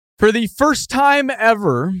For the first time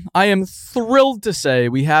ever, I am thrilled to say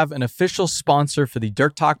we have an official sponsor for the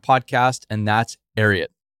Dirt Talk podcast, and that's Ariat.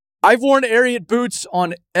 I've worn Ariat boots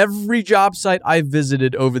on every job site I've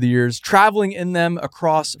visited over the years, traveling in them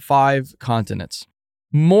across 5 continents.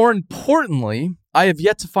 More importantly, I have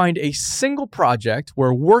yet to find a single project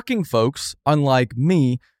where working folks, unlike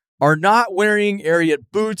me, are not wearing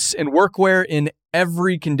Ariat boots and workwear in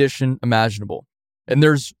every condition imaginable. And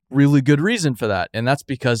there's really good reason for that, and that's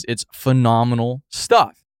because it's phenomenal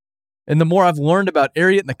stuff. And the more I've learned about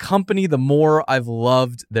Ariat and the company, the more I've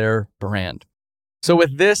loved their brand. So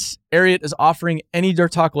with this, Ariat is offering any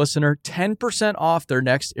Dirt Talk listener 10% off their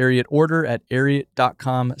next Ariat order at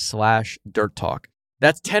ariat.com/dirttalk.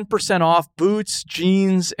 That's 10% off boots,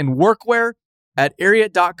 jeans, and workwear at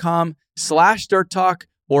ariat.com/dirttalk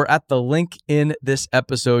or at the link in this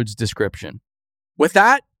episode's description. With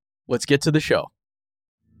that, let's get to the show.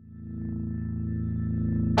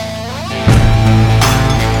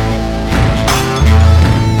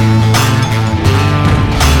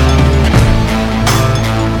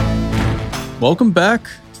 Welcome back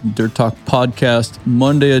to the Dirt Talk Podcast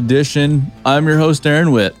Monday edition. I'm your host,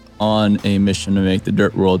 Aaron Witt, on a mission to make the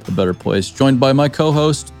dirt world a better place, joined by my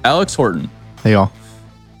co-host, Alex Horton. Hey, y'all.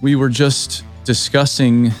 We were just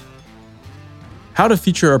discussing how to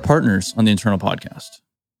feature our partners on the internal podcast.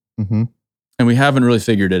 Mm-hmm. And we haven't really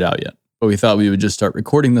figured it out yet, but we thought we would just start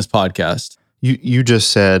recording this podcast. You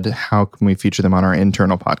just said, how can we feature them on our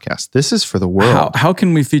internal podcast? This is for the world. How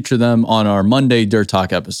can we feature them on our Monday Dirt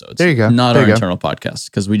Talk episodes? There you go. Not There our you go. internal podcast,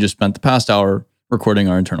 because we just spent the past hour recording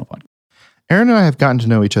our internal podcast. Aaron and I have gotten to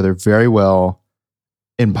know each other very well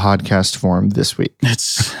in podcast form this week.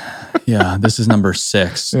 It's, yeah, this is number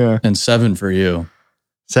 6 Yeah. and 7 for you.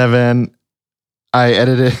 7. I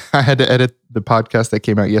had to edit the podcast that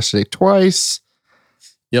came out yesterday twice.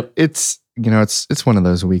 Yep. It's one of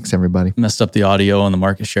those weeks, everybody. Messed up the audio on the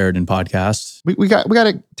Marcus Sheridan podcast. We got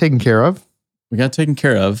it taken care of. We got taken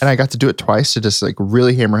care of. And I got to do it twice to just like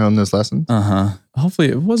really hammer home those lessons. Hopefully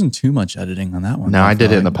it wasn't too much editing on that one. No, I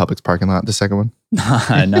did it in the Publix parking lot, the second one.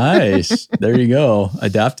 Nice. There you go.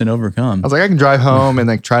 Adapt and overcome. I was like, I can drive home and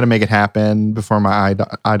like try to make it happen before my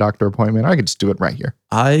eye doctor appointment. I could just do it right here.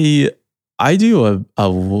 I do a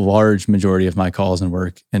large majority of my calls and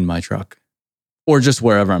work in my truck or just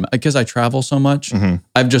wherever I'm, because I travel so much. Mm-hmm.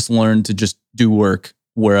 I've just learned to just do work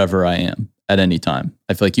wherever I am at any time.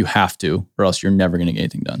 I feel like you have to, or else you're never going to get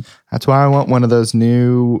anything done. That's why I want one of those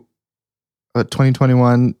new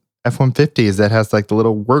 2021 F-150s that has like the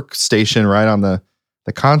little workstation right on the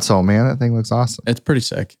console, man. That thing looks awesome. It's pretty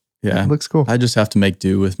sick. Yeah. It looks cool. I just have to make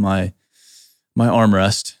do with my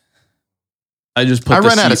armrest. I just put I the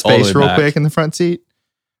run out of seat all the space way real back. quick in the front seat.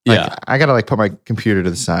 Like, Yeah. I got to like put my computer to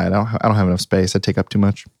the side. I don't have enough space. I take up too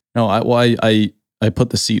much. No, I put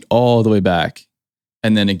the seat all the way back,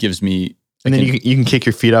 and then it gives me. And then you can kick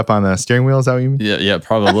your feet up on the steering wheel. Is that what you mean? Yeah,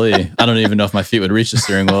 probably. I don't even know if my feet would reach the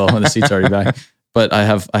steering wheel when the seat's already back. But I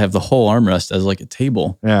have the whole armrest as like a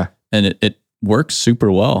table, Yeah. and it works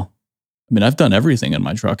super well. I mean, I've done everything in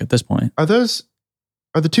my truck at this point. Are the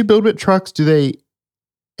two BuildWit trucks, do they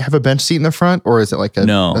have a bench seat in the front, or is it like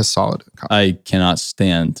a solid? I cannot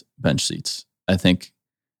stand bench seats. I think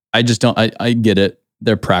I just don't. I get it.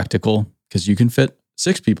 They're practical because you can fit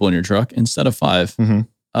 6 people in your truck instead of 5. Mm-hmm.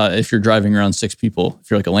 If you're driving around 6 people, if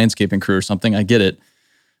you're like a landscaping crew or something, I get it.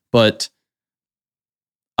 But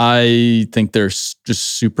I think they're just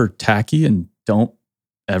super tacky and don't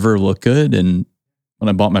ever look good. And when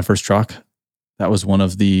I bought my first truck, that was one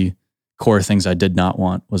of the core things I did not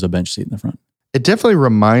want was a bench seat in the front. It definitely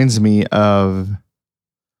reminds me of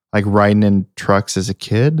like riding in trucks as a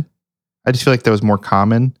kid. I just feel like that was more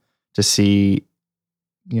common to see,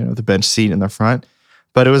 the bench seat in the front,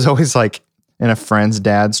 but it was always like in a friend's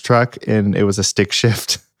dad's truck and it was a stick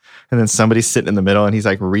shift. And then somebody's sitting in the middle and he's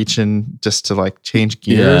like reaching just to like change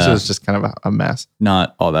gears. Yeah. It was just kind of a mess.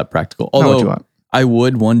 Not all that practical. Not what you Although want. I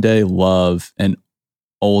would one day love an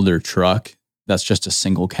older truck that's just a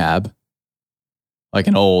single cab, like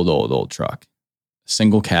an old truck,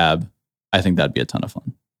 single cab. I think that'd be a ton of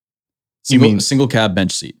fun. Single cab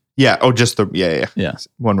bench seat? Yeah. Oh, just yeah.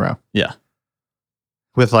 One row. Yeah.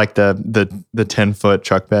 With like the 10-foot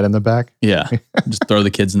truck bed in the back. Yeah. Just throw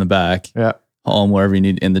the kids in the back. Yeah. Haul them wherever you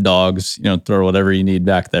need, in the dogs, throw whatever you need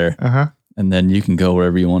back there. Uh-huh. And then you can go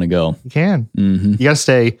wherever you want to go. You can. Mm-hmm. You got to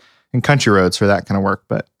stay in country roads for that kind of work,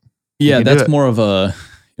 but yeah, that's more of a,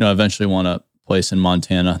 eventually want a place in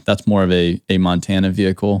Montana. That's more of a Montana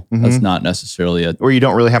vehicle. Mm-hmm. That's not necessarily a, or you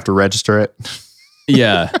don't really have to register it.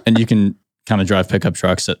 yeah. And you can kind of drive pickup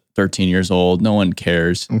trucks at 13 years old. No one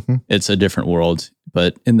cares. Mm-hmm. It's a different world,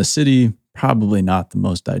 but in the city, probably not the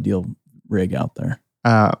most ideal rig out there.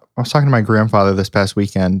 I was talking to my grandfather this past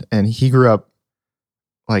weekend, and he grew up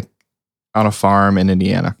like on a farm in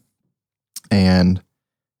Indiana. And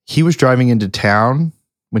he was driving into town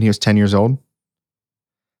when he was 10 years old.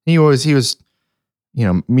 He was, he's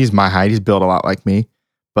my height. He's built a lot like me,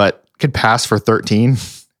 but could pass for 13.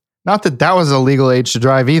 Not that that was a legal age to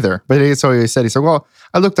drive either, but so he said, well,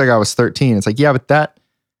 I looked like I was 13. It's like, yeah, but that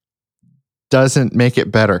doesn't make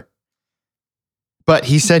it better. But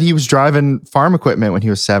he said he was driving farm equipment when he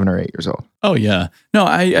was 7 or 8 years old. Oh yeah. No,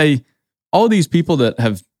 I all these people that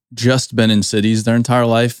have just been in cities their entire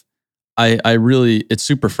life, I really, it's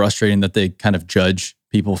super frustrating that they kind of judge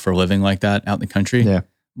people for living like that out in the country. Yeah.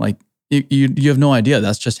 Like you have no idea.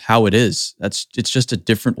 That's just how it is. It's just a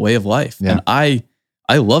different way of life. Yeah. And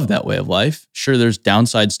I love that way of life. Sure, there's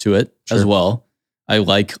downsides to it as well. I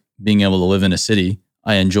like being able to live in a city.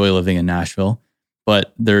 I enjoy living in Nashville,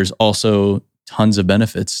 but there's also tons of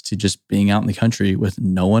benefits to just being out in the country with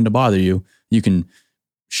no one to bother you. You can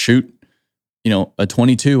shoot, a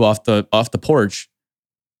 22 off the porch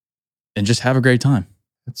and just have a great time.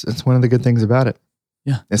 It's one of the good things about it.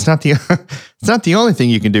 Yeah. It's not the only thing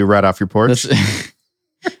you can do right off your porch.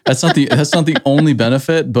 That's not the only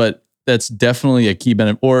benefit, but that's definitely a key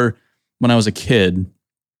benefit. Or when I was a kid,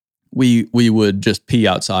 we would just pee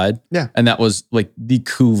outside. Yeah. And that was like the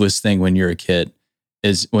coolest thing when you're a kid,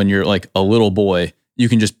 is when you're like a little boy, you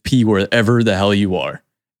can just pee wherever the hell you are.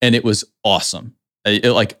 And it was awesome.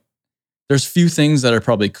 There's few things that are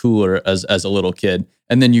probably cooler as a little kid.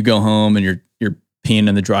 And then you go home and you're peeing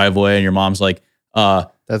in the driveway and your mom's like,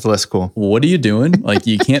 that's less cool. What are you doing? Like,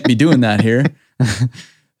 you can't be doing that here.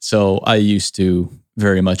 So I used to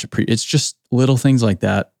very much appreciate, it's just little things like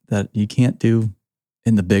that you can't do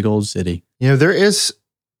in the big old city. There is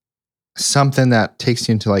something that takes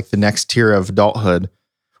you into like the next tier of adulthood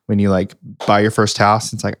when you like buy your first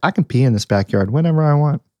house. It's like, I can pee in this backyard whenever I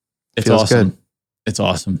want. It's feels awesome. Good. It's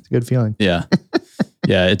awesome. It's a good feeling. Yeah.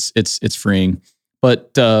 Yeah. It's freeing.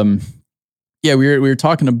 But, yeah, we were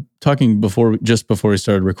talking before we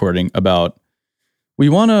started recording about, we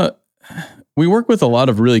work with a lot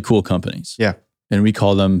of really cool companies. Yeah. And we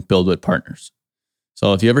call them BuildWitt partners.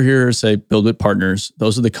 So if you ever hear us say BuildWitt partners,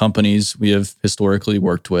 those are the companies we have historically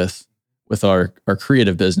worked with our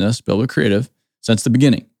creative business, BuildWitt Creative, since the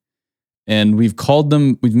beginning. And we've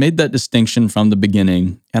made that distinction from the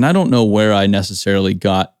beginning. And I don't know where I necessarily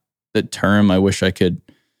got the term. I wish I could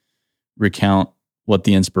recount what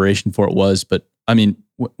the inspiration for it was. But I mean,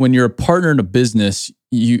 when you're a partner in a business,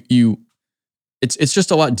 it's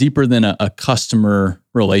just a lot deeper than a customer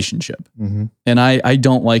relationship. Mm-hmm. And I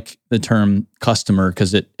don't like the term customer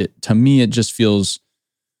because it to me, it just feels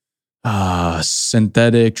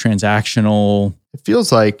synthetic, transactional. It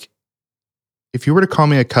feels like if you were to call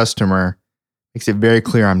me a customer, it makes it very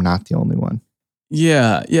clear I'm not the only one.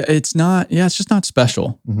 Yeah. It's not. Yeah, it's just not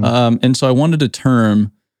special. Mm-hmm. And so I wanted a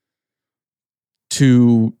term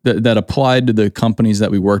that applied to the companies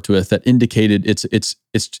that we worked with that indicated it's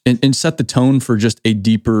and set the tone for just a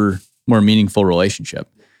deeper, more meaningful relationship.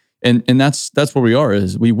 And that's where we are.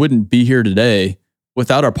 Is we wouldn't be here today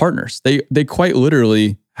without our partners. They quite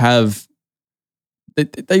literally have.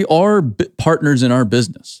 They are partners in our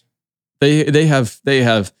business. They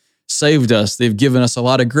have saved us. They've given us a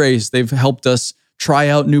lot of grace. They've helped us try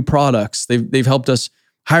out new products. They've helped us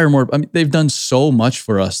hire more. I mean, they've done so much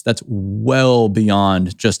for us that's well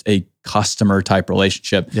beyond just a customer type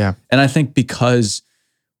relationship. Yeah. And I think because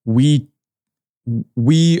we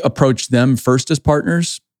approach them first as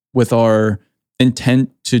partners with our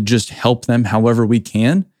intent to just help them however we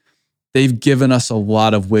can, they've given us a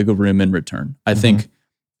lot of wiggle room in return. I think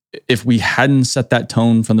if we hadn't set that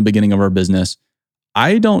tone from the beginning of our business,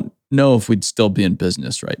 I don't know if we'd still be in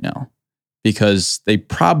business right now, because they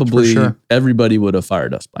probably, everybody would have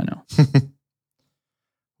fired us by now.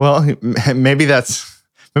 Well, maybe that's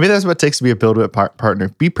what it takes to be a BuildWitt partner.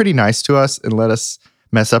 Be pretty nice to us and let us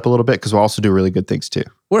mess up a little bit, because we'll also do really good things too.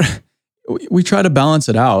 We try to balance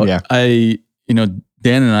it out. Yeah.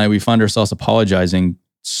 Dan and I, we find ourselves apologizing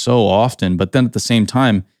so often, but then at the same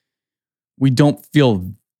time, we don't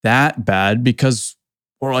feel that bad because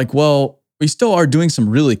we're like, well, we still are doing some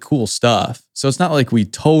really cool stuff. So it's not like we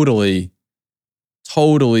totally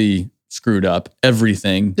screwed up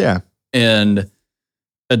everything. Yeah. And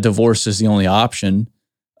a divorce is the only option.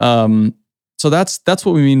 So that's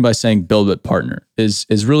what we mean by saying BuildWitt partner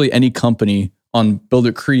is really any company on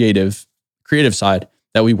BuildWitt creative side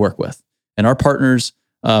that we work with. And our partners,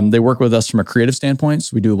 they work with us from a creative standpoint.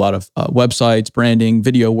 So we do a lot of websites, branding,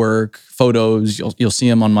 video work, photos. You'll see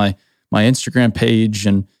them on my Instagram page,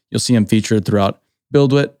 and you'll see them featured throughout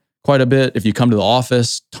BuildWitt. quite a bit. If you come to the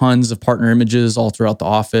office, tons of partner images all throughout the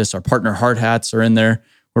office. Our partner hard hats are in there.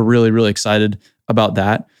 We're really, really excited about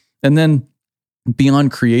that. And then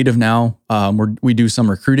beyond creative now, we do some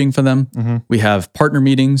recruiting for them. Mm-hmm. We have partner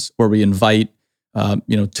meetings where we invite,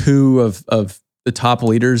 2 of the top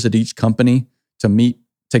leaders at each company to meet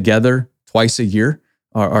together twice a year.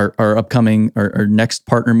 Our upcoming, our next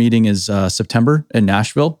partner meeting is September in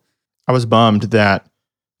Nashville. I was bummed that,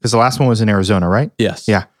 because the last one was in Arizona, right? Yes.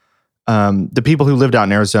 Yeah. The people who lived out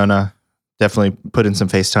in Arizona definitely put in some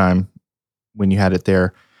FaceTime when you had it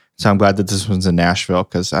there. So I'm glad that this one's in Nashville,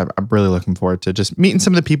 because I'm really looking forward to just meeting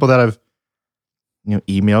some of the people that I've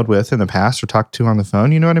emailed with in the past or talked to on the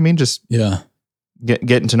phone. You know what I mean? Just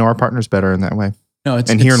getting to know our partners better in that way. No,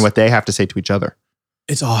 and hearing what they have to say to each other.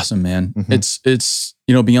 It's awesome, man. Mm-hmm. It's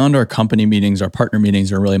beyond our company meetings, our partner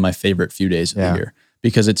meetings are really my favorite few days of the year,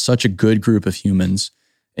 because it's such a good group of humans.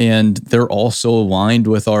 And they're also aligned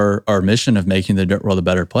with our mission of making the dirt world a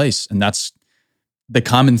better place. And that's the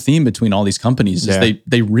common theme between all these companies is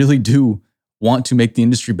they really do want to make the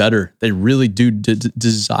industry better. They really do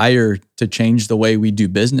desire to change the way we do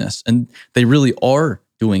business. And they really are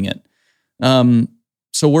doing it.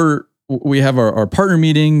 So we have our partner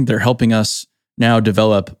meeting. They're helping us now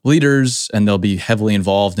develop leaders, and they'll be heavily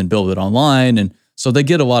involved in Build It Online. And so they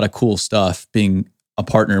get a lot of cool stuff being a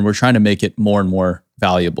partner, and we're trying to make it more and more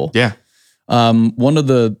valuable. Yeah. One of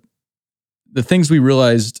the things we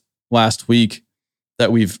realized last week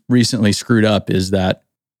that we've recently screwed up is that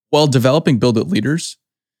while developing Build It leaders,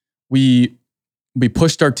 we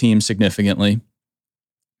pushed our team significantly,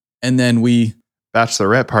 and then we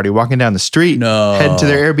bachelorette party, walking down the street, heading to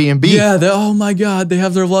their Airbnb. Yeah, oh my God, they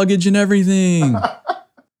have their luggage and everything.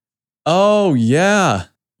 Oh yeah,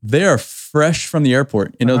 they are fresh from the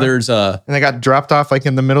airport. There's and they got dropped off like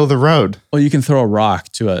in the middle of the road. Well, you can throw a rock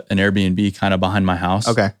to an Airbnb kind of behind my house.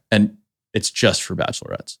 Okay, and it's just for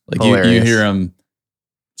bachelorettes. Like you hear them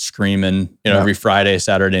screaming, every Friday,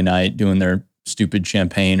 Saturday night, doing their stupid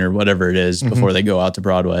champagne or whatever it is before they go out to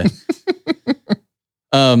Broadway.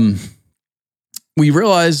 We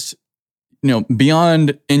realized,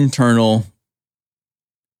 beyond internal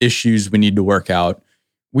issues we need to work out,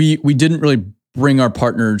 we didn't really bring our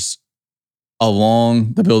partners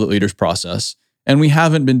along the Build It Leaders process. And we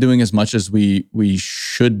haven't been doing as much as we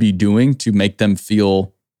should be doing to make them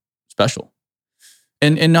feel special.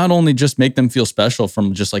 And not only just make them feel special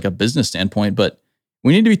from just like a business standpoint, but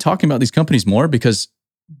we need to be talking about these companies more because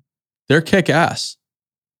they're kick-ass.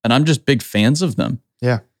 And I'm just big fans of them.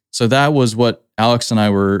 Yeah. So that was what Alex and I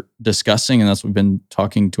were discussing, and that's what we've been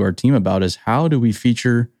talking to our team about, is how do we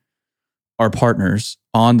feature our partners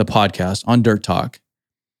on the podcast, on Dirt Talk,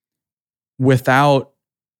 without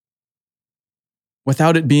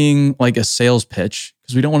it being like a sales pitch,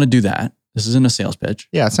 because we don't want to do that. This isn't a sales pitch.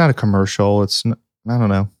 Yeah, it's not a commercial. It's not, I don't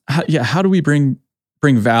know. How do we bring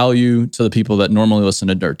value to the people that normally listen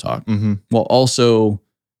to Dirt Talk while also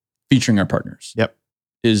featuring our partners? Yep.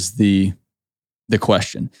 Is the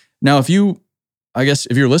question. Now, if you're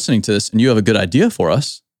listening to this and you have a good idea for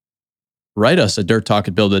us, write us at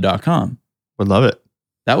dirttalk@buildit.com. Would love it.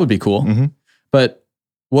 That would be cool. Mm-hmm. But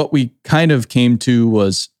what we kind of came to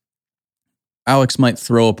was Alex might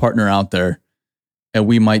throw a partner out there, and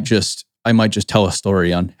I might just tell a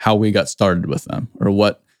story on how we got started with them, or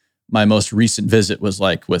what my most recent visit was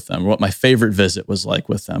like with them, or what my favorite visit was like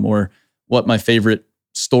with them, or what my favorite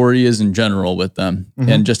story is in general with them,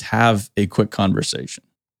 and just have a quick conversation.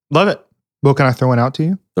 Love it. Well, can I throw one out to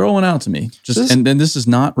you? Throw one out to me. And then this is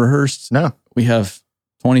not rehearsed. No. We have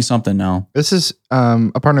 20 something now. This is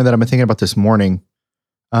a partner that I've been thinking about this morning.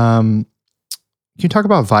 Can you talk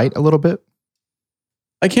about Vite a little bit?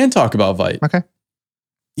 I can talk about Vite. Okay.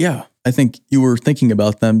 Yeah. I think you were thinking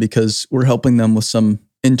about them because we're helping them with some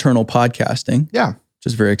internal podcasting. Yeah. Which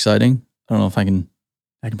is very exciting. I don't know if I can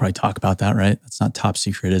probably talk about that, right? That's not top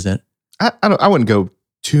secret, is it? I wouldn't go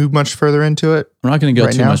too much further into it. I'm not going to go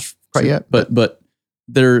too much quite yet. But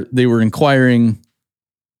they were inquiring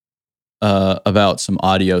about some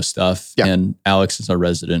audio stuff, and Alex is our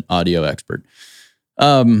resident audio expert.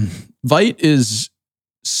 Vite is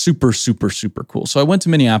super, super, super cool. So I went to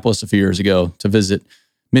Minneapolis a few years ago to visit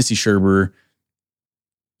Missy Sherber.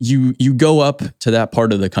 You go up to that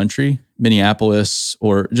part of the country, Minneapolis,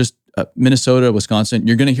 or just Minnesota, Wisconsin,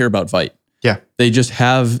 you're going to hear about Vite. Yeah. They just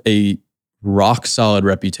have a rock solid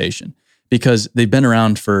reputation because they've been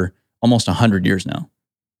around for almost 100 years now.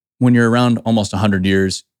 When you're around almost 100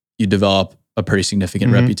 years, you develop a pretty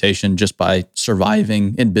significant reputation just by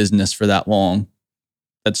surviving in business for that long.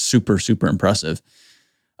 That's super, super impressive.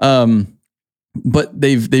 But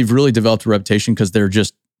they've really developed a reputation because they're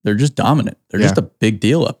just they're just dominant. They're just a big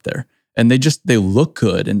deal up there. And they look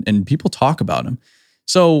good and people talk about them.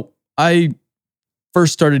 So I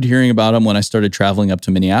first started hearing about them when I started traveling up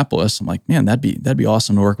to Minneapolis. I'm like, man, that'd be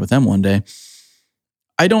awesome to work with them one day.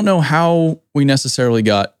 I don't know how we necessarily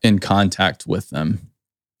got in contact with them,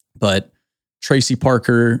 but Tracy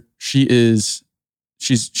Parker, she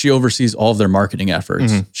oversees all of their marketing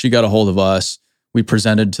efforts. Mm-hmm. She got a hold of us. We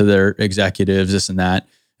presented to their executives, this and that.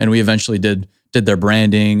 And we eventually did their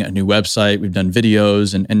branding, a new website. We've done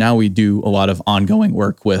videos. And now we do a lot of ongoing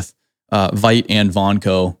work with Vite and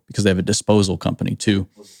Vonco because they have a disposal company too.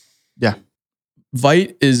 Yeah.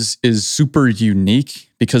 Vite is super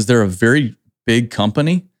unique because they're a very big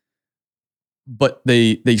company, but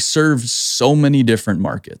they serve so many different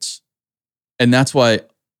markets. And that's why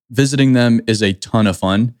visiting them is a ton of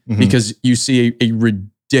fun because you see a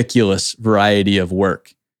ridiculous variety of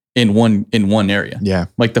work in one area. Yeah.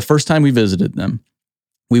 Like the first time we visited them,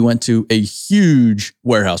 we went to a huge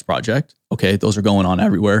warehouse project. Okay, those are going on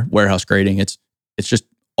everywhere. Warehouse grading. It's just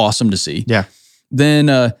awesome to see. Yeah. Then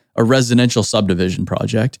a residential subdivision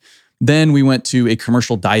project. Then we went to a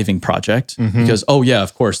commercial diving project because, oh yeah,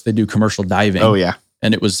 of course they do commercial diving. Oh yeah.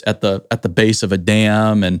 And it was at the base of a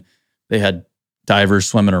dam and they had divers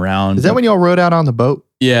swimming around. Is that when y'all rode out on the boat?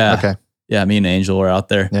 Yeah. Okay. Yeah, me and Angel were out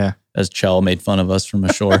there. Yeah. As Chell made fun of us from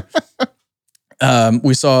ashore.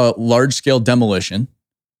 We saw large scale demolition,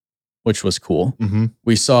 which was cool. Mm-hmm.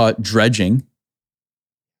 We saw dredging.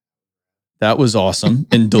 That was awesome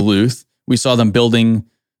in Duluth. We saw them building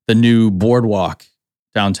the new boardwalk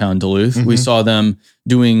downtown Duluth. We saw them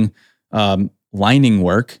doing relining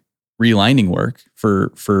work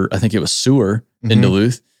for I think it was sewer in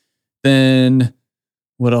Duluth. Then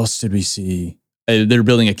what else did we see? They're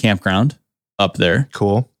building a campground up there.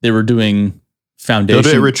 Cool. They were doing foundation.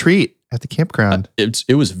 Build a retreat at the campground.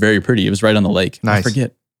 It was very pretty. It was right on the lake. Nice. I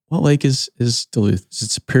forget. What lake is Duluth? Is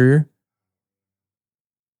it Superior?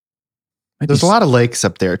 There's a lot of lakes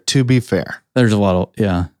up there, to be fair. There's a lot of,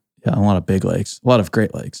 a lot of big lakes. A lot of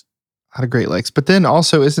great lakes. A lot of great lakes. But then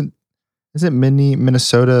also, isn't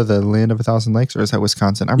Minnesota the land of 1,000 lakes, or is that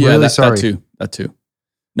Wisconsin? I'm really sorry. That too.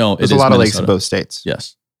 No, there's a lot of lakes in both states.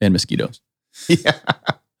 Yes. And mosquitoes.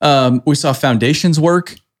 Yeah. We saw foundations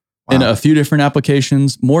work in a few different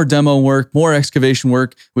applications, more demo work, more excavation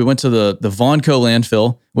work. We went to the Vonco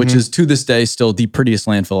landfill, which is to this day still the prettiest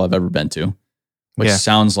landfill I've ever been to, which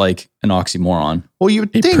sounds like an oxymoron. Well, you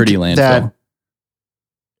would think pretty landfill. that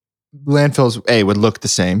landfills, would look the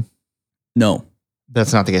same. No.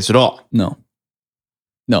 That's not the case at all. No,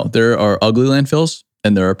 there are ugly landfills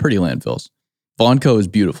and there are pretty landfills. Vonco is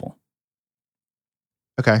beautiful.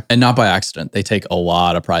 Okay. And not by accident. They take a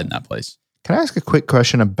lot of pride in that place. Can I ask a quick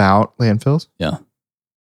question about landfills? Yeah.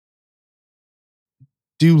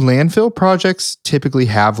 Do landfill projects typically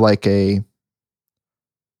have like a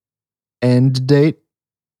end date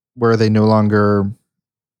where they no longer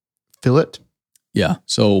fill it? Yeah.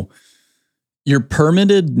 So you're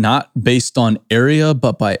permitted not based on area,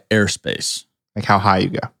 but by airspace. Like how high you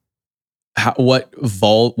go. What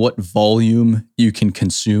volume you can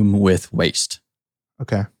consume with waste.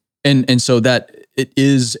 Okay. And so that it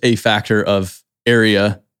is a factor of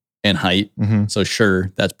area and height. So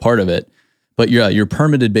sure, that's part of it. But you're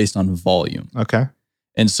permitted based on volume. Okay.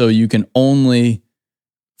 And so you can only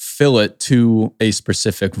fill it to a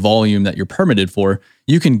specific volume that you're permitted for.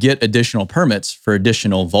 You can get additional permits for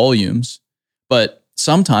additional volumes, but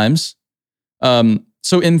sometimes,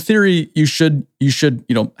 so in theory, you should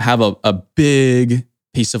have a big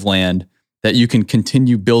piece of land that you can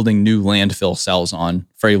continue building new landfill cells on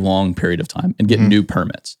for a long period of time and get new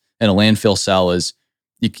permits. And a landfill cell is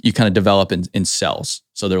you kind of develop in cells.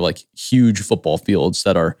 So they're like huge football fields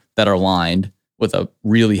that are lined with a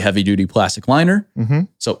really heavy duty plastic liner.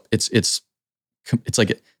 So it's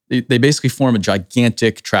like they basically form a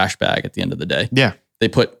gigantic trash bag at the end of the day. Yeah. They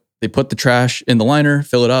put the trash in the liner,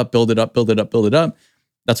 fill it up, build it up, build it up, build it up.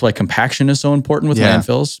 That's why compaction is so important with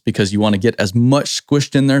landfills, because you want to get as much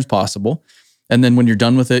squished in there as possible. And then when you're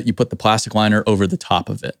done with it, you put the plastic liner over the top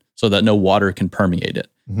of it so that no water can permeate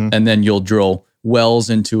it. And then you'll drill wells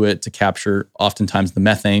into it to capture oftentimes the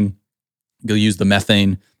methane. You'll use the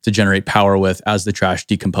methane to generate power with as the trash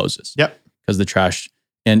decomposes. Yep. Because the trash,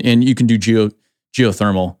 and you can do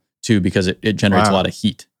geothermal too, because it generates a lot of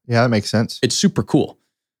heat. Yeah, that makes sense. It's super cool.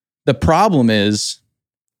 The problem is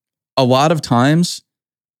a lot of times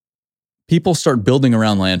people start building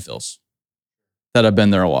around landfills that have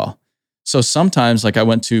been there a while. So sometimes, like I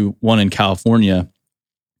went to one in California,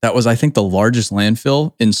 that was, I think, the largest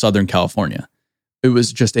landfill in Southern California. It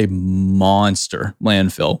was just a monster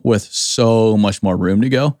landfill with so much more room to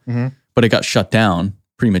go, but it got shut down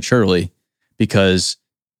prematurely because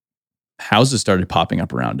houses started popping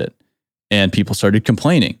up around it and people started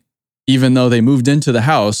complaining, even though they moved into the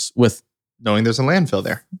house with Knowing there's a landfill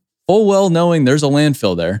there. full well knowing there's a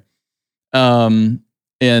landfill there. And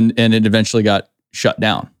it eventually got shut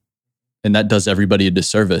down. And that does everybody a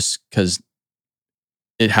disservice because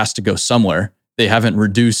it has to go somewhere. They haven't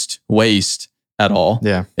reduced waste at all.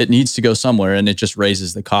 Yeah. It needs to go somewhere, and it just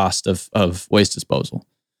raises the cost of waste disposal.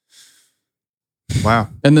 Wow.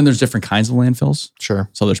 And then there's different kinds of landfills. Sure.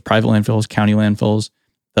 So there's private landfills, county landfills.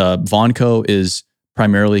 The Vonco is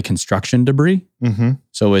primarily construction debris. Mm-hmm.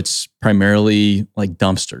 So it's primarily like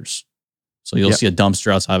dumpsters. So you'll see a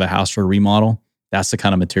dumpster outside of a house for a remodel. That's the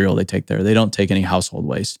kind of material they take there. They don't take any household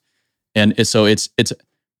waste. And it's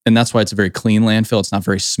and that's why it's a very clean landfill. It's not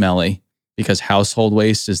very smelly because household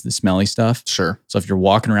waste is the smelly stuff. Sure. So if you're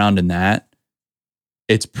walking around in that,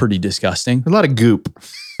 it's pretty disgusting. A lot of goop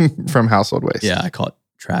from household waste. Yeah, I call it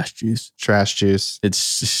trash juice. Trash juice. It's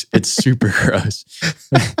super gross.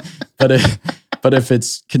 But if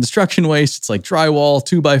it's construction waste, it's like drywall,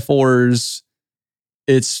 2x4s.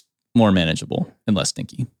 It's more manageable and less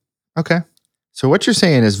stinky. Okay. So what you're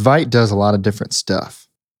saying is Vite does a lot of different stuff.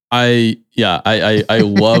 I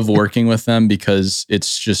love working with them because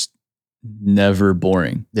it's just never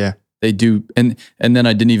boring. Yeah. They do. And then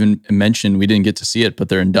I didn't even mention, we didn't get to see it, but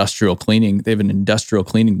they're industrial cleaning. They have an industrial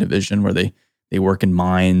cleaning division where they work in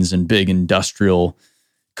mines and big industrial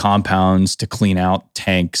compounds to clean out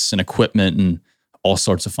tanks and equipment and all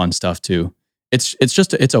sorts of fun stuff too. It's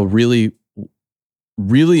a really,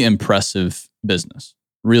 really impressive business.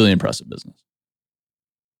 Really impressive business.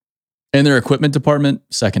 And their equipment department,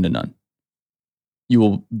 second to none.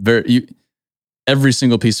 Every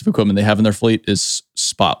single piece of equipment they have in their fleet is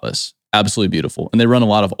spotless, absolutely beautiful. And they run a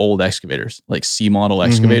lot of old excavators, like C model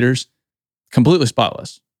excavators, completely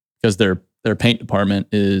spotless because their paint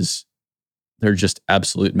department they're just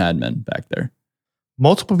absolute madmen back there.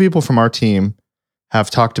 Multiple people from our team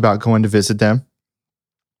have talked about going to visit them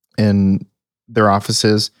in their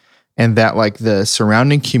offices, and that like the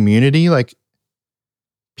surrounding community, like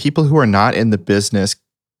people who are not in the business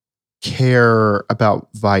care about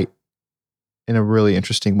Vite in a really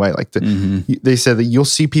interesting way. Like they said that you'll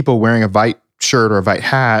see people wearing a Vite shirt or a Vite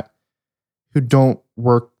hat who don't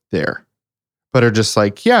work there, but are just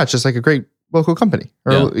like, yeah, it's just like a great local company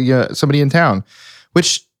or somebody in town,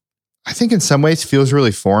 which I think in some ways feels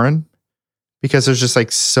really foreign because there's just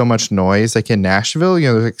like so much noise. Like in Nashville,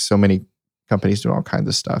 there's like so many companies doing all kinds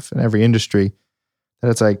of stuff in every industry that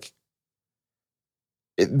it's like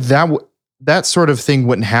that sort of thing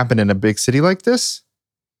wouldn't happen in a big city like this.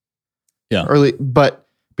 Yeah. But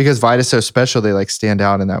because Vite is so special, they like stand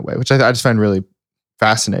out in that way, which I just find really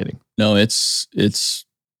fascinating. No, I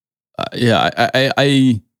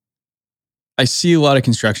see a lot of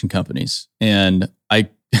construction companies, and I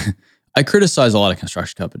criticize a lot of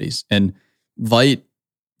construction companies, and Vite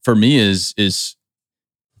for me is it's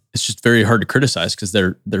just very hard to criticize because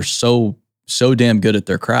they're so damn good at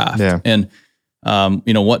their craft. Yeah. And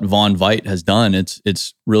what Von Vite has done,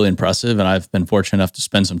 it's really impressive. And I've been fortunate enough to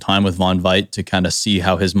spend some time with Von Vite to kind of see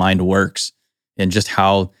how his mind works and just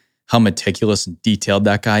how meticulous and detailed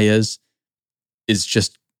that guy is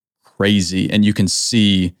just crazy. And you can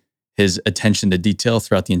see his attention to detail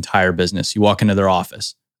throughout the entire business. You walk into their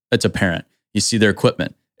office, it's apparent. You see their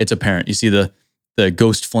equipment, it's apparent. You see the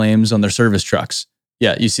ghost flames on their service trucks.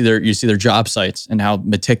 Yeah, you see their job sites and how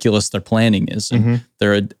meticulous their planning is, and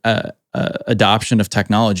their adoption of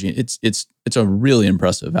technology. It's a really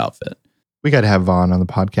impressive outfit. We got to have Vaughn on the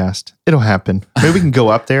podcast. It'll happen. Maybe we can go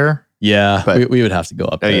up there. Yeah, but we would have to go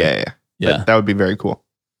up there. Yeah. That would be very cool.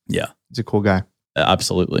 Yeah, he's a cool guy.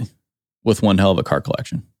 Absolutely, with one hell of a car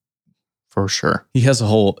collection for sure. He has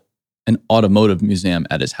an automotive museum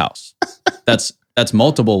at his house. That's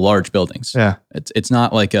multiple large buildings. Yeah, it's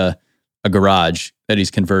not like a garage that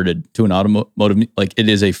he's converted to an automotive, like it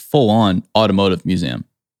is a full-on automotive museum.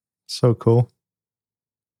 So cool.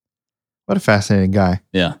 What a fascinating guy.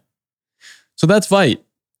 Yeah. So that's Vite.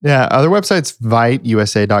 Yeah. Other websites,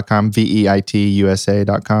 viteusa.com,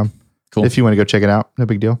 VEITUSA.com. Cool. If you want to go check it out, no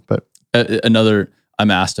big deal. But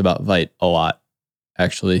I'm asked about Vite a lot,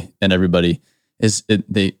 actually. And everybody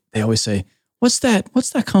they always say, what's that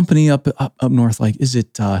company up north? Like, is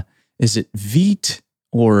it Veet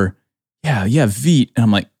or Veet? And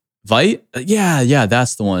I'm like, Vite? Yeah,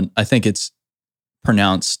 that's the one. I think it's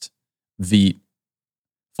pronounced Veet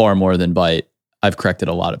far more than Vite. I've corrected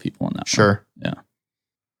a lot of people on that. Sure. One.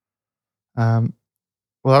 Yeah.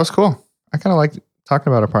 Well, that was cool. I kind of like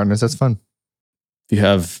talking about our partners. That's fun. If you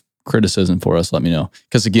have criticism for us, let me know.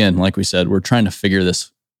 Because again, like we said, we're trying to figure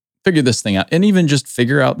this figure this thing out. And even just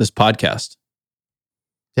figure out this podcast.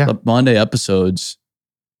 Yeah. The Monday episodes,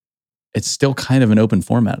 it's still kind of an open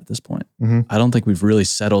format at this point. Mhm. I don't think we've really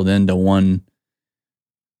settled into one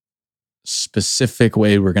specific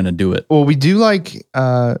way we're going to do it. Well, we do like,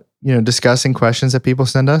 discussing questions that people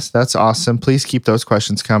send us. That's awesome. Please keep those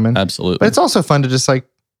questions coming. Absolutely. But it's also fun to just like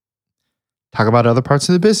talk about other parts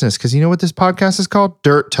of the business. Cause you know what this podcast is called?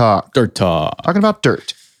 Dirt Talk. Dirt Talk. Talking about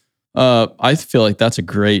dirt. I feel like that's a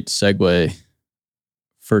great segue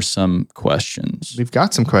for some questions. We've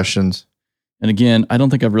got some questions. And again, I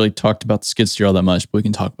don't think I've really talked about the skid steer all that much, but we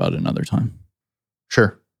can talk about it another time.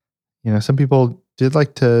 Sure. Some people did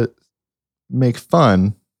like to make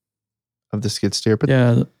fun of the skid steer, but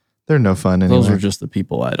yeah, they're no fun anyway. those are just the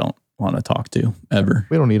people I don't want to talk to ever.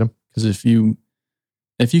 We don't need them. Because if you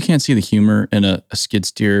can't see the humor in a skid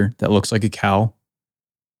steer that looks like a cow,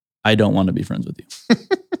 I don't want to be friends with you.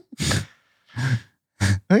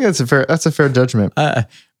 I think that's a fair judgment.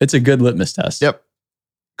 It's a good litmus test. Yep.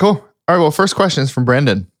 Cool. All right. Well, first question is from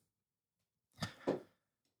Brendan.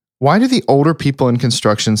 Why do the older people in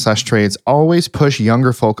construction/trades always push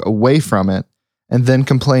younger folk away from it and then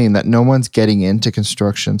complain that no one's getting into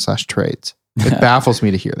construction/trades? It baffles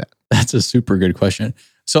me to hear that. That's a super good question.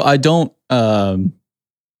 So I don't,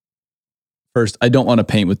 first, I don't want to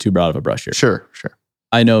paint with too broad of a brush here. Sure.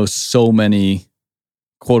 I know so many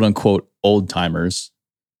quote unquote old timers.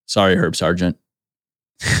 Sorry, Herb Sargent.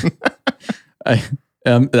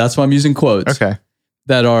 That's why I'm using quotes. Okay.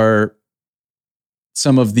 That are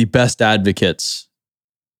some of the best advocates,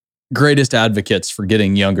 greatest advocates for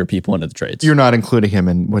getting younger people into the trades. You're not including him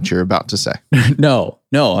in what you're about to say. No.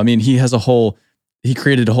 I mean, he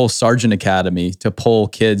created a whole Sargent Academy to pull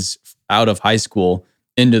kids out of high school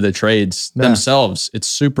into the trades themselves. It's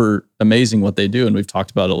super amazing what they do. And we've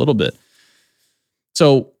talked about it a little bit.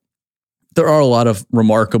 So there are a lot of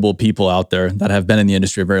remarkable people out there that have been in the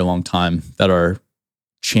industry a very long time that are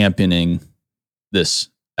championing this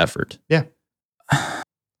effort. Yeah.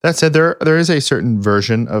 That said, there is a certain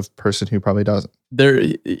version of person who probably doesn't.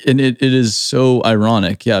 And it is so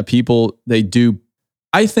ironic. Yeah, people,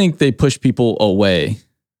 I think they push people away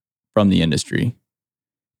from the industry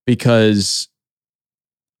because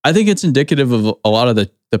I think it's indicative of a lot of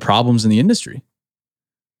the problems in the industry.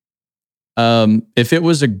 If it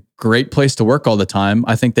was a great place to work all the time,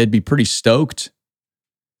 I think they'd be pretty stoked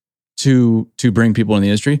to bring people in the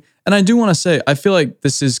industry. And I do want to say, I feel like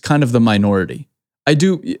this is kind of the minority. I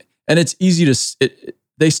do, and it's easy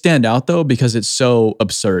they stand out though because it's so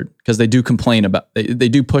absurd because they do complain about, they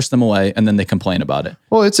do push them away and then they complain about it.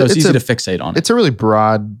 Well, it's easy to fixate on it. It's a really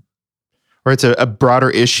broad, or it's a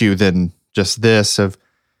broader issue than just this of,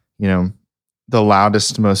 the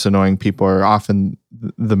loudest, most annoying people are often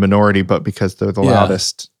the minority, but because they're the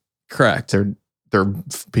loudest, correct. They're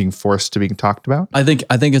being forced to be talked about. I think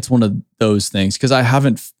it's one of those things because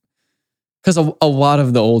a lot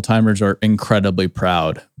of the old timers are incredibly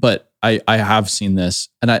proud, but I have seen this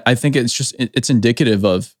and I think it's indicative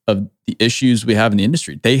of the issues we have in the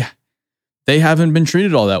industry. They haven't been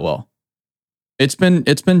treated all that well. It's been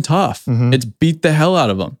tough. Mm-hmm. It's beat the hell out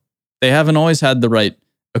of them. They haven't always had the right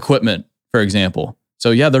equipment, for example.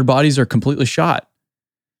 So yeah, their bodies are completely shot.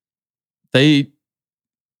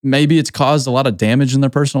 Maybe it's caused a lot of damage in their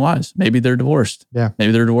personal lives. Maybe they're divorced. Yeah.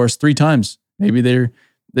 Maybe they're divorced 3 times. Maybe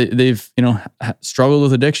they've struggled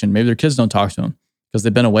with addiction. Maybe their kids don't talk to them because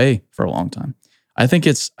they've been away for a long time. I think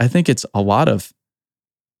it's a lot of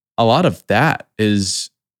that is,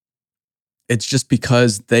 it's just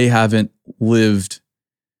because they haven't lived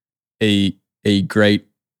a great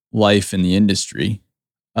life in the industry.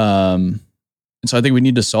 And so I think we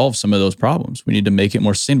need to solve some of those problems. We need to make it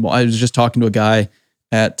more sustainable. I was just talking to a guy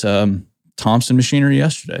at Thompson Machinery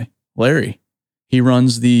yesterday, Larry. He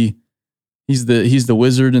runs he's the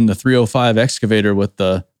wizard in the 305 excavator with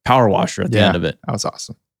the power washer at the end of it. That was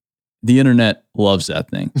awesome. The internet loves that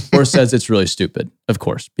thing, or says it's really stupid, of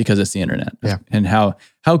course, because it's the internet. Yeah. And how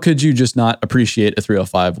could you just not appreciate a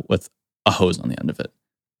 305 with a hose on the end of it?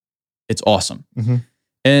 It's awesome. Mm-hmm.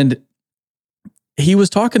 And he was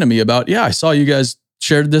talking to me about, I saw you guys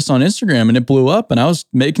shared this on Instagram and it blew up, and I was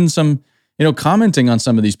making some, commenting on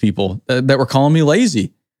some of these people that were calling me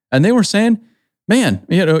lazy, and they were saying, man,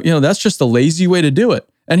 that's just a lazy way to do it.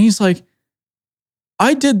 And he's like,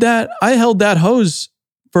 I did that. I held that hose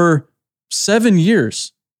for 7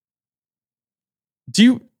 years.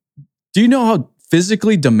 Do you know how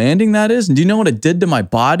physically demanding that is? And do you know what it did to my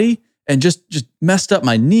body and just messed up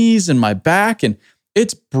my knees and my back? And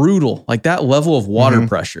it's brutal, like that level of water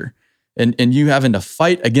pressure and you having to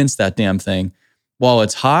fight against that damn thing while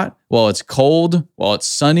it's hot, while it's cold, while it's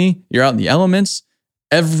sunny, you're out in the elements.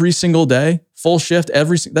 every single day, full shift,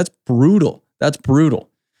 that's brutal. That's brutal.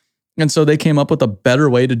 And so they came up with a better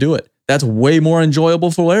way to do it. That's way more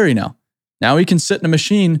enjoyable for Larry now. Now he can sit in a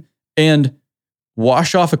machine and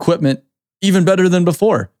wash off equipment even better than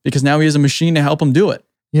before because now he has a machine to help him do it.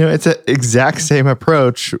 It's an exact same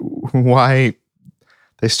approach why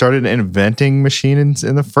they started inventing machines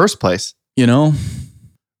in the first place.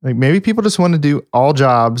 Like maybe people just want to do all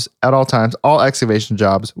jobs at all times, all excavation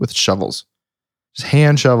jobs with shovels. Just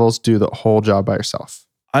hand shovels, do the whole job by yourself.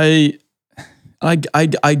 I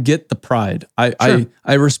get the pride.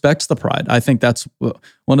 I respect the pride. I think that's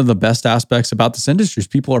one of the best aspects about this industry is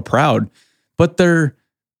people are proud, but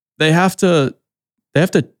they have to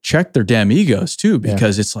check their damn egos too,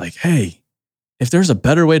 because it's like, hey, if there's a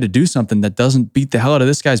better way to do something that doesn't beat the hell out of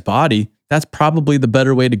this guy's body, that's probably the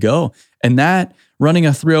better way to go. And that running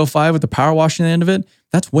a 305 with the power washing at the end of it,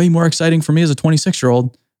 that's way more exciting for me as a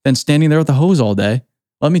 26-year-old than standing there with the hose all day.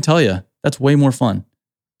 Let me tell you, that's way more fun.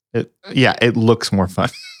 It looks more fun.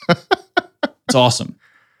 It's awesome.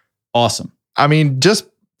 Awesome. I mean, just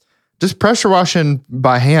pressure washing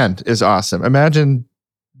by hand is awesome. Imagine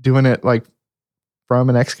doing it like from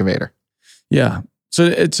an excavator. Yeah.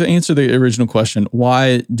 So to answer the original question,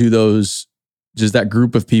 why does that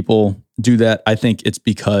group of people do that? I think it's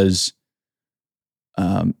because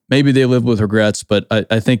maybe they live with regrets, but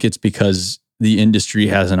I think it's because the industry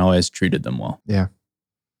hasn't always treated them well. Yeah.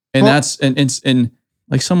 And that's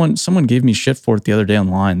like someone gave me shit for it the other day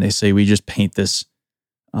online. They say we just paint this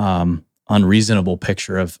unreasonable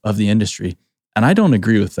picture of the industry. And I don't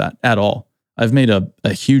agree with that at all. I've made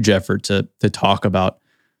a huge effort to talk about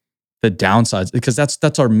the downsides because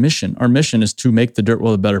that's our mission. Our mission is to make the dirt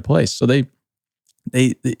world a better place. So they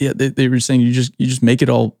were saying you just make it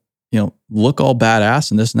all, look all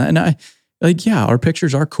badass and this and that. And I like, yeah, our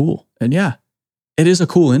pictures are cool. And yeah, it is a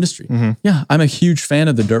cool industry. Mm-hmm. Yeah, I'm a huge fan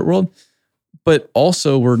of the dirt world, but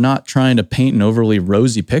also we're not trying to paint an overly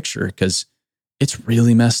rosy picture because it's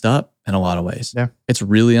really messed up in a lot of ways. Yeah. It's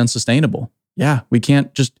really unsustainable. Yeah, we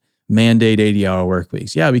can't just mandate 80-hour work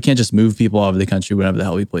weeks. Yeah, we can't just move people all over the country whenever the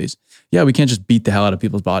hell we please. Yeah, we can't just beat the hell out of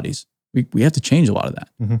people's bodies. We have to change a lot of that.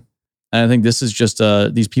 Mm-hmm. And I think this is just,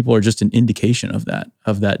 these people are just an indication of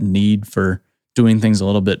that need for doing things a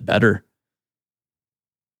little bit better.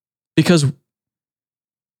 Because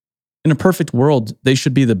in a perfect world, they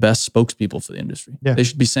should be the best spokespeople for the industry. Yeah. They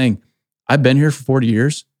should be saying, I've been here for 40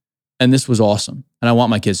 years and this was awesome. And I want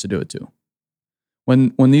my kids to do it too.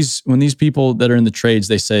 When these people that are in the trades,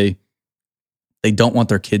 they say they don't want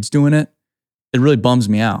their kids doing it, it really bums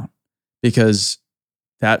me out because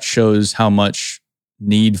that shows how much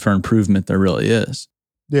need for improvement there really is.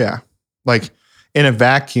 Yeah. Like in a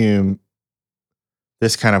vacuum,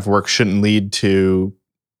 this kind of work shouldn't lead to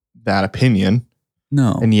that opinion.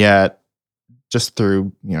 No. And yet just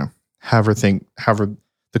through, however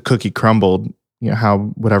the cookie crumbled, how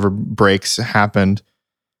whatever breaks happened,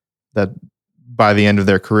 that by the end of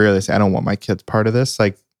their career, they say, I don't want my kids part of this.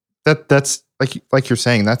 Like that's like you're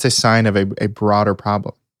saying, that's a sign of a broader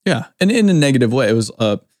problem. Yeah. And in a negative way, it was,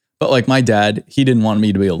 but like my dad, he didn't want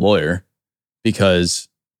me to be a lawyer because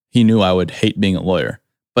he knew I would hate being a lawyer.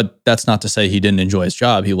 But that's not to say he didn't enjoy his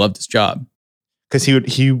job. He loved his job. Because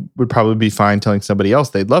he would probably be fine telling somebody else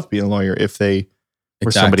they'd love being a lawyer if they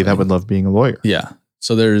were somebody that would love being a lawyer. Yeah.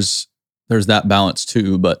 So there's that balance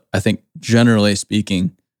too. But I think generally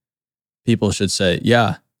speaking, people should say,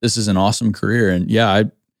 yeah, this is an awesome career. And yeah,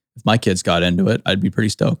 if my kids got into it, I'd be pretty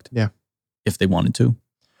stoked. Yeah. If they wanted to.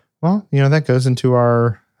 Well, that goes into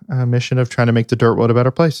our mission of trying to make the dirt world a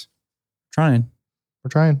better place. We're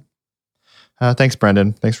trying. Thanks,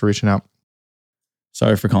 Brendan. Thanks for reaching out.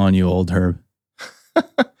 Sorry for calling you old, Herb.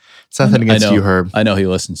 It's nothing against you, Herb. I know he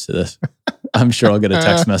listens to this. I'm sure I'll get a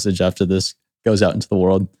text message after this goes out into the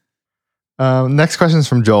world. Next question is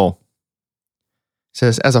from Joel. It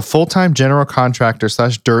says, as a full-time general contractor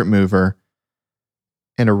 / dirt mover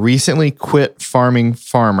and a recently quit farming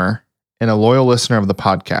farmer and a loyal listener of the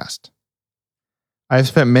podcast, I have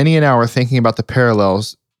spent many an hour thinking about the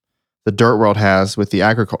parallels the dirt world has with the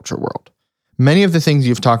agriculture world. Many of the things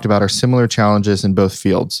you've talked about are similar challenges in both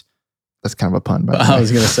fields. That's kind of a pun, by the way. I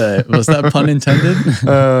was going to say, was that pun intended?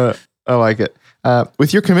 I like it.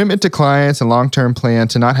 With your commitment to clients and long-term plan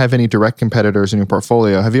to not have any direct competitors in your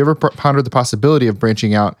portfolio, have you ever pondered the possibility of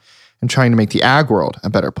branching out and trying to make the ag world a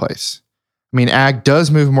better place? I mean, ag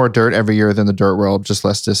does move more dirt every year than the dirt world, just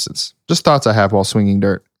less distance. Just thoughts I have while swinging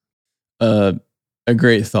dirt. A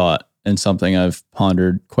great thought and something I've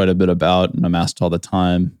pondered quite a bit about, and I'm asked all the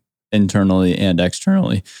time, internally and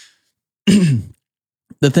externally.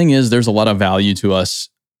 The thing is, there's a lot of value to us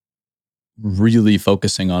really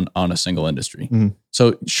focusing on a single industry. Mhm.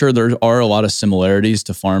 So sure, there are a lot of similarities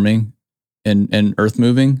to farming and earth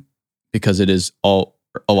moving, because it is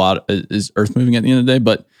is earth moving at the end of the day,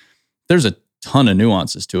 but there's a ton of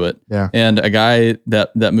nuances to it. Yeah. And a guy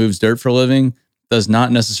that moves dirt for a living does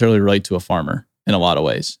not necessarily relate to a farmer in a lot of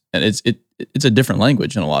ways. And it's a different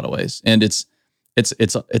language in a lot of ways. And it's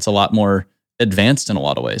a lot more advanced in a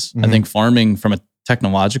lot of ways. I think farming from a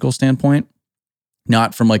technological standpoint,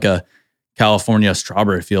 not from like a California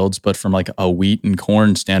strawberry fields, but from like a wheat and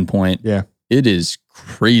corn standpoint, Yeah. it is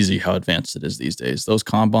crazy how advanced it is these days. Those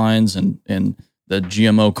combines and the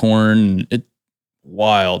GMO corn, it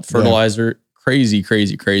wild fertilizer, crazy.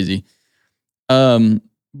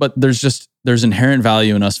 But there's inherent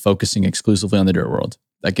value in us focusing exclusively on the dirt world.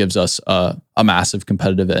 That gives us a massive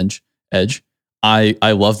competitive edge. I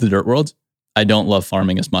love the dirt world. I don't love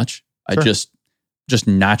farming as much. Sure. I just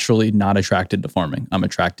naturally not attracted to farming. I'm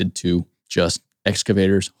attracted to just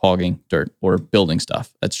excavators, hogging dirt, or building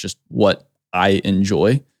stuff. That's just what I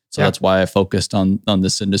enjoy. So that's why I focused on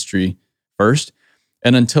this industry first.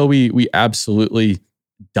 And until we absolutely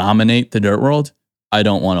dominate the dirt world, I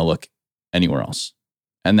don't want to look anywhere else.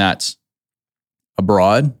 And that's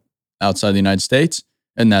abroad, outside the United States,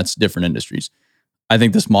 and that's different industries. I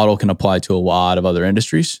think this model can apply to a lot of other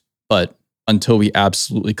industries, but until we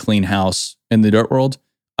absolutely clean house in the dirt world,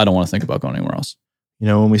 I don't want to think about going anywhere else. You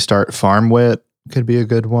know, when we start farm wit, could be a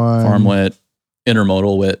good one. Farm wit,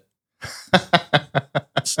 intermodal wit,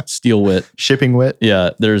 steel wit, shipping wit. Yeah,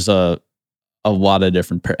 there's a lot of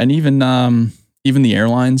different, and even the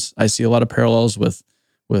airlines. I see a lot of parallels with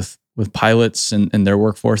pilots and their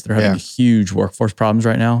workforce. They're having huge workforce problems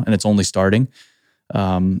right now, and it's only starting.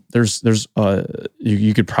 You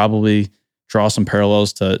could probably draw some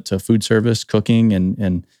parallels to food service, cooking,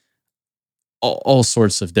 and all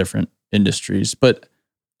sorts of different industries. But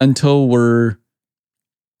until we're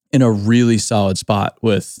in a really solid spot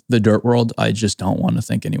with the dirt world, I just don't want to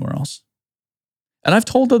think anywhere else. And I've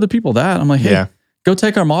told other people that. I'm like, hey, go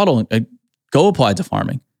take our model and go apply it to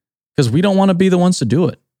farming, because we don't want to be the ones to do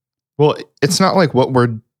it. Well, it's not like what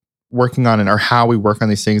we're working on or how we work on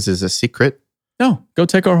these things is a secret. No, go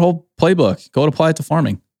take our whole playbook, go apply it to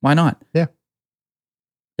farming. Why not? Yeah.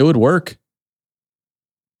 It would work.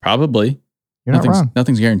 Probably. You're not wrong.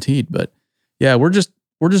 Nothing's guaranteed, but yeah, we're just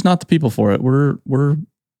not the people for it. We're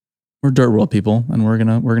dirt world people, and we're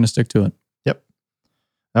gonna stick to it. Yep.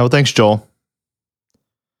 Well, thanks, Joel.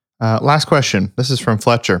 Last question. This is from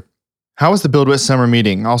Fletcher. How was the BuildWitt summer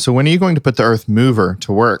meeting? Also, when are you going to put the Earth Mover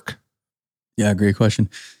to work? Yeah, great question.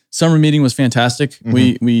 Summer meeting was fantastic.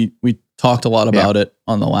 We talked a lot about it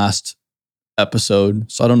on the last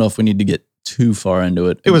episode, so I don't know if we need to get too far into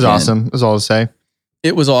it. It was awesome. That's all to say.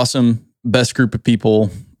 It was awesome. Best group of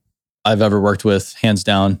people I've ever worked with, hands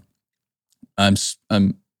down. I'm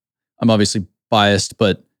obviously biased,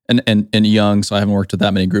 but and young, so I haven't worked with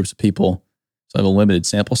that many groups of people. So I have a limited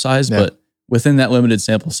sample size, but within that limited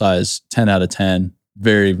sample size, 10 out of 10,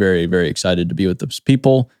 very, very, very excited to be with those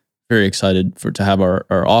people. Very excited to have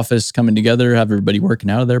our office coming together, have everybody working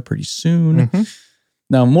out of there pretty soon.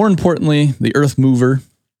 Now, more importantly, the Earth Mover,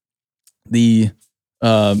 the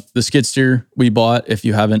skid steer we bought, if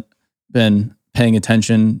you haven't been paying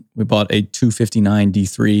attention, we bought a 259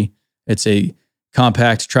 D3. It's a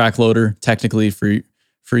compact track loader, technically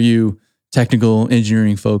for you technical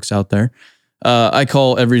engineering folks out there. I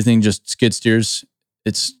call everything just skid steers.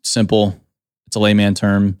 It's simple. It's a layman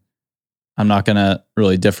term. I'm not going to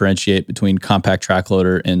really differentiate between compact track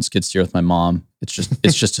loader and skid steer with my mom. It's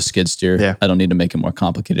just a skid steer. Yeah. I don't need to make it more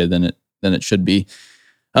complicated than it should be.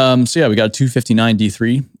 So yeah, we got a 259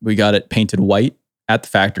 D3. We got it painted white at the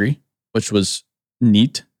factory, which was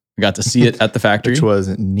neat. We got to see it at the factory. Which was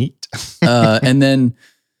neat. And then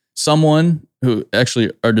someone who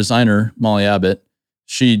actually, our designer, Molly Abbott,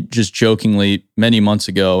 she just jokingly many months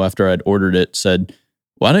ago after I'd ordered it said,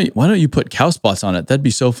 why don't you put cow spots on it? That'd be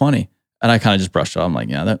so funny. And I kind of just brushed it off. I'm like,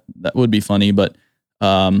 yeah, that would be funny, but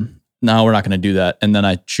no, we're not going to do that. And then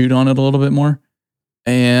I chewed on it a little bit more,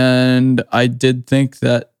 and I did think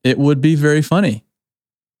that it would be very funny.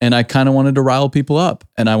 And I kind of wanted to rile people up,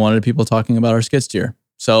 and I wanted people talking about our skid steer.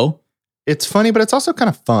 So it's funny, but it's also kind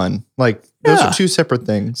of fun. Like those are two separate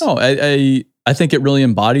things. No, I think it really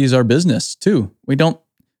embodies our business too. We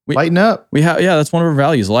lighten up. That's one of our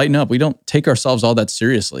values. Lighten up. We don't take ourselves all that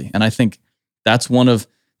seriously. And I think that's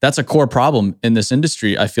a core problem in this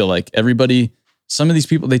industry. I feel like some of these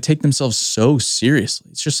people, they take themselves so seriously.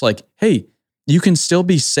 It's just like, hey, you can still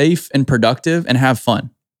be safe and productive and have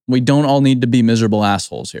fun. We don't all need to be miserable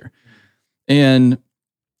assholes here. And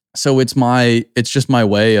so it's just my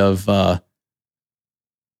way of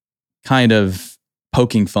kind of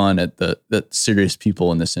poking fun at the serious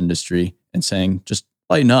people in this industry and saying, just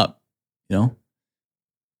lighten up, you know?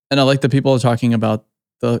 And I like that people are talking about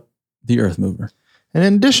the Earth Mover. And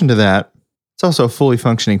in addition to that, it's also a fully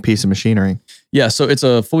functioning piece of machinery. Yeah, so it's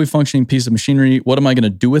a fully functioning piece of machinery. What am I going to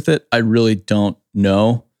do with it? I really don't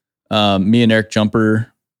know. Me and Eric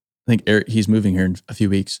Jumper, I think Eric, he's moving here in a few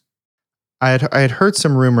weeks. I had heard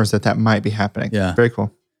some rumors that might be happening. Yeah. Very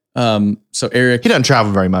cool. So Eric... He doesn't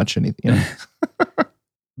travel very much.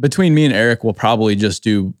 Between me and Eric, we'll probably just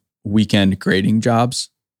do weekend grading jobs.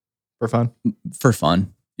 For fun? For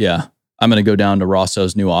fun, yeah. I'm going to go down to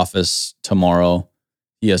Rosso's new office tomorrow.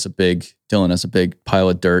 Dylan has a big pile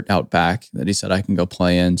of dirt out back that he said I can go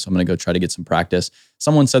play in. So I'm going to go try to get some practice.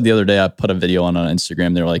 Someone said the other day, I put a video on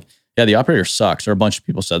Instagram. They were like, yeah, the operator sucks. Or a bunch of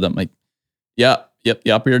people said that. I'm like, yep,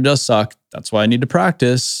 the operator does suck. That's why I need to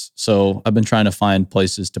practice. So I've been trying to find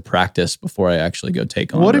places to practice before I actually go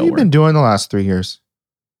take on. What have you been doing the last 3 years?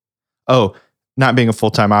 Oh, not being a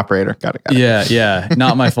full-time operator. Got it. Yeah.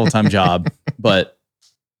 Not my full-time job, but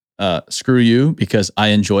screw you, because I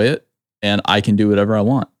enjoy it and I can do whatever I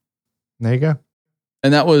want. There you go.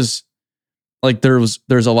 And that was like, there's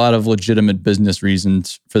a lot of legitimate business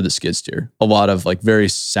reasons for the skid steer. A lot of like very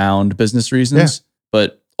sound business reasons. Yeah.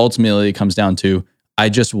 But ultimately it comes down to, I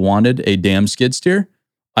just wanted a damn skid steer.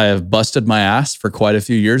 I have busted my ass for quite a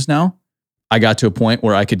few years now. I got to a point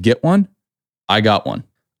where I could get one. I got one.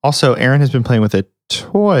 Also, Aaron has been playing with a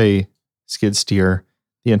toy skid steer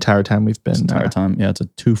the entire time we've been. Yeah, it's a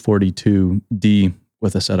 242D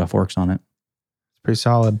with a set of forks on it. It's pretty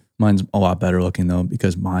solid. Mine's a lot better looking though,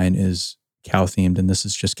 because mine is cow themed and this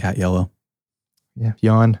is just cat yellow. Yeah,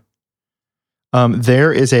 yawn.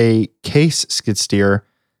 There is a Case skid steer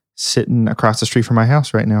sitting across the street from my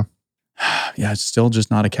house right now. Yeah, it's still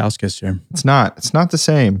just not a cow skid steer. It's not the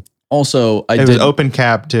same. Also, it was open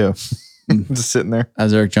cab too. Just sitting there.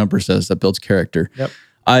 As Eric Jumper says, that builds character. Yep.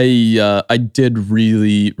 I did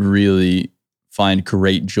really, really find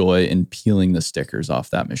great joy in peeling the stickers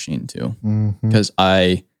off that machine too. Because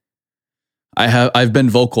I've been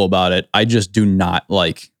vocal about it. I just do not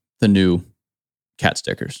like the new cat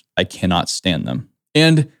stickers. I cannot stand them.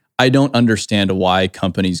 And I don't understand why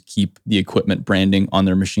companies keep the equipment branding on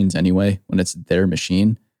their machines anyway, when it's their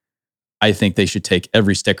machine. I think they should take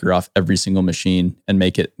every sticker off every single machine and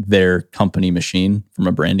make it their company machine from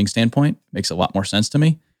a branding standpoint. Makes a lot more sense to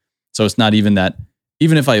me. So it's not even that,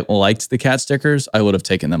 even if I liked the cat stickers, I would have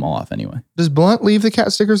taken them all off anyway. Does Blunt leave the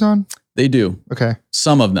cat stickers on? They do. Okay.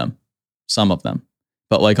 Some of them.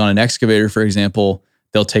 But like on an excavator, for example,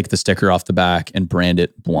 they'll take the sticker off the back and brand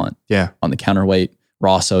it Blunt. Yeah. On the counterweight.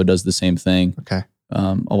 Rosso does the same thing. Okay.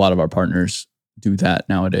 A lot of our partners do that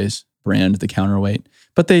nowadays, brand the counterweight.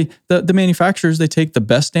 But the manufacturers, they take the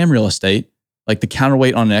best damn real estate, like the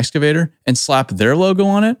counterweight on an excavator, and slap their logo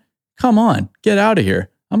on it. Come on, get out of here.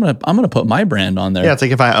 I'm gonna put my brand on there. Yeah, it's like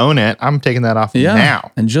if I own it, I'm taking that off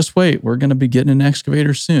now. And just wait, we're gonna be getting an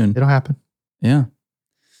excavator soon. It'll happen. Yeah.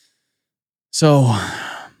 So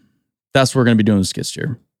that's what we're gonna be doing with skid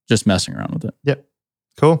steer. Just messing around with it. Yep.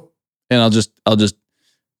 Cool. And I'll just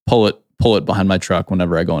pull it behind my truck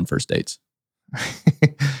whenever I go on first dates.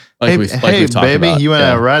 Hey, we've talked baby, about. You want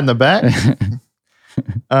to ride in the back?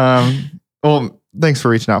 Well, thanks for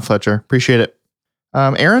reaching out, Fletcher. Appreciate it.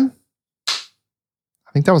 Aaron,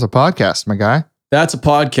 I think that was a podcast, my guy. That's a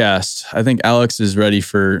podcast. I think Alex is ready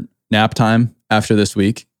for nap time after this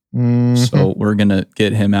week. So we're going to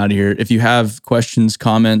get him out of here. If you have questions,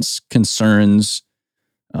 comments, concerns,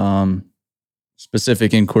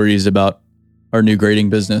 specific inquiries about our new grading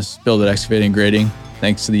business, Build It Excavating Grading,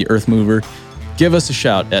 thanks to the Earth Mover, give us a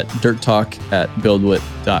shout at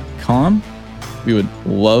dirttalk@buildwit.com. We would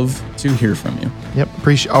love to hear from you. Yep.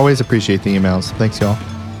 Always appreciate the emails. Thanks, y'all.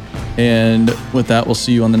 And with that, we'll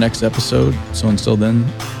see you on the next episode. So until then,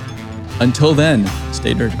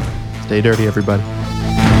 stay dirty. Stay dirty, everybody.